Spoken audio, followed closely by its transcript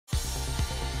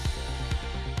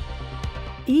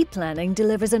ePlanning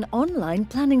delivers an online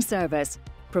planning service,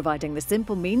 providing the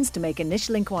simple means to make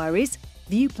initial inquiries,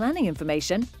 view planning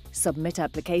information, submit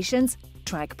applications,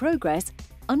 track progress,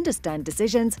 understand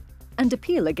decisions, and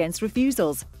appeal against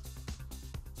refusals.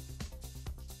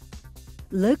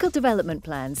 Local development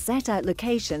plans set out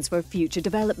locations for future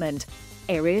development,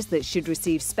 areas that should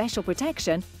receive special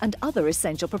protection, and other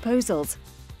essential proposals.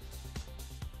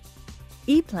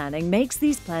 ePlanning makes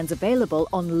these plans available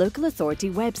on local authority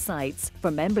websites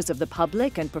for members of the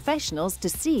public and professionals to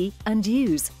see and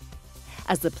use.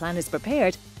 As the plan is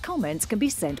prepared, comments can be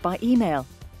sent by email.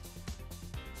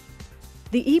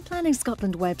 The ePlanning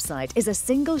Scotland website is a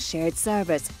single shared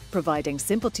service, providing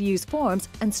simple-to-use forms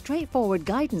and straightforward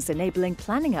guidance enabling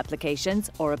planning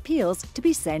applications or appeals to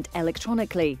be sent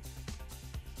electronically.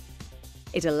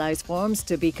 It allows forms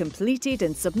to be completed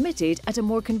and submitted at a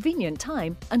more convenient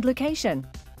time and location.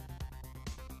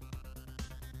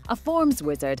 A forms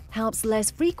wizard helps less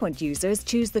frequent users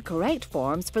choose the correct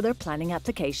forms for their planning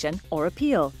application or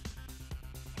appeal.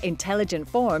 Intelligent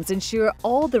forms ensure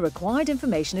all the required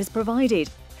information is provided,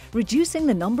 reducing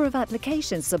the number of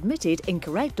applications submitted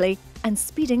incorrectly and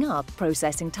speeding up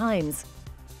processing times.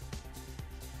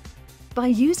 By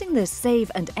using the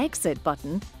Save and Exit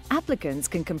button, applicants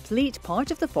can complete part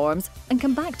of the forms and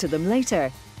come back to them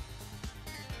later.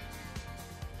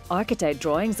 Architect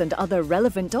drawings and other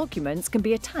relevant documents can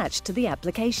be attached to the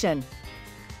application.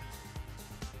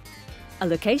 A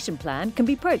location plan can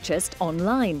be purchased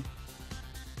online.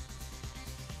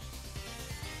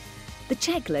 The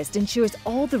checklist ensures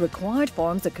all the required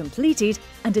forms are completed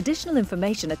and additional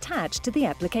information attached to the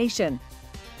application.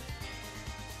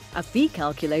 A fee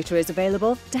calculator is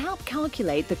available to help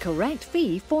calculate the correct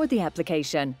fee for the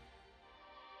application.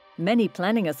 Many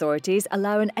planning authorities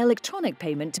allow an electronic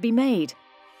payment to be made.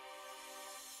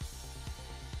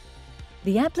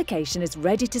 The application is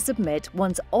ready to submit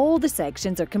once all the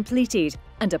sections are completed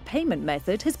and a payment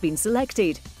method has been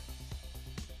selected.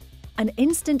 An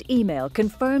instant email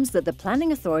confirms that the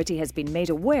planning authority has been made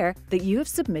aware that you have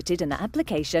submitted an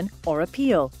application or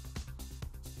appeal.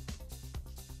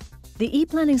 The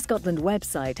ePlanning Scotland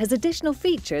website has additional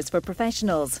features for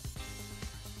professionals.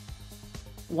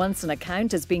 Once an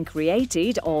account has been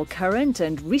created, all current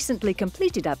and recently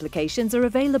completed applications are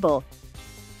available.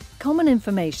 Common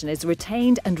information is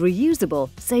retained and reusable,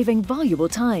 saving valuable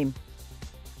time.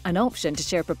 An option to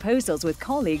share proposals with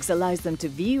colleagues allows them to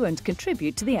view and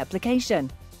contribute to the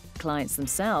application. Clients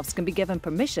themselves can be given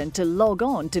permission to log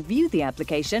on to view the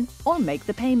application or make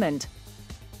the payment.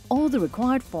 All the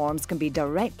required forms can be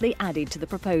directly added to the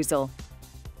proposal.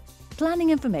 Planning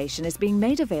information is being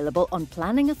made available on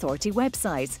planning authority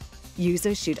websites.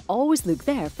 Users should always look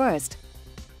there first.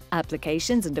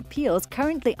 Applications and appeals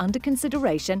currently under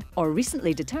consideration or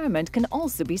recently determined can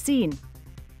also be seen.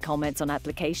 Comments on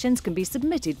applications can be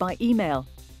submitted by email.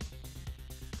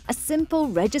 A simple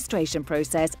registration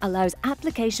process allows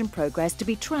application progress to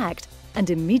be tracked and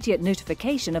immediate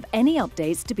notification of any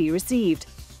updates to be received.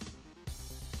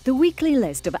 The weekly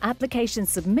list of applications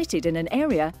submitted in an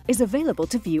area is available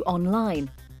to view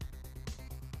online.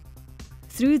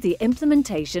 Through the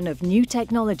implementation of new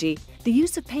technology, the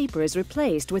use of paper is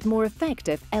replaced with more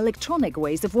effective electronic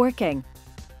ways of working.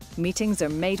 Meetings are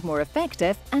made more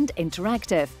effective and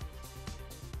interactive.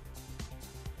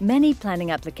 Many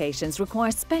planning applications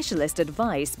require specialist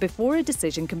advice before a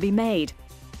decision can be made.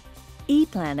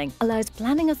 ePlanning allows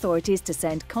planning authorities to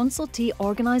send consultee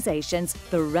organisations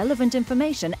the relevant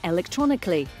information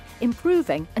electronically,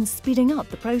 improving and speeding up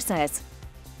the process.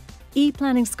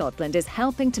 ePlanning Scotland is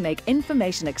helping to make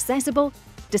information accessible,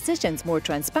 decisions more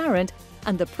transparent,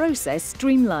 and the process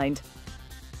streamlined.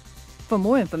 For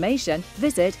more information,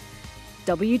 visit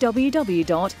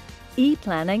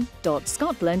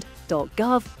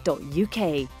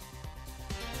www.eplanning.scotland.gov.uk.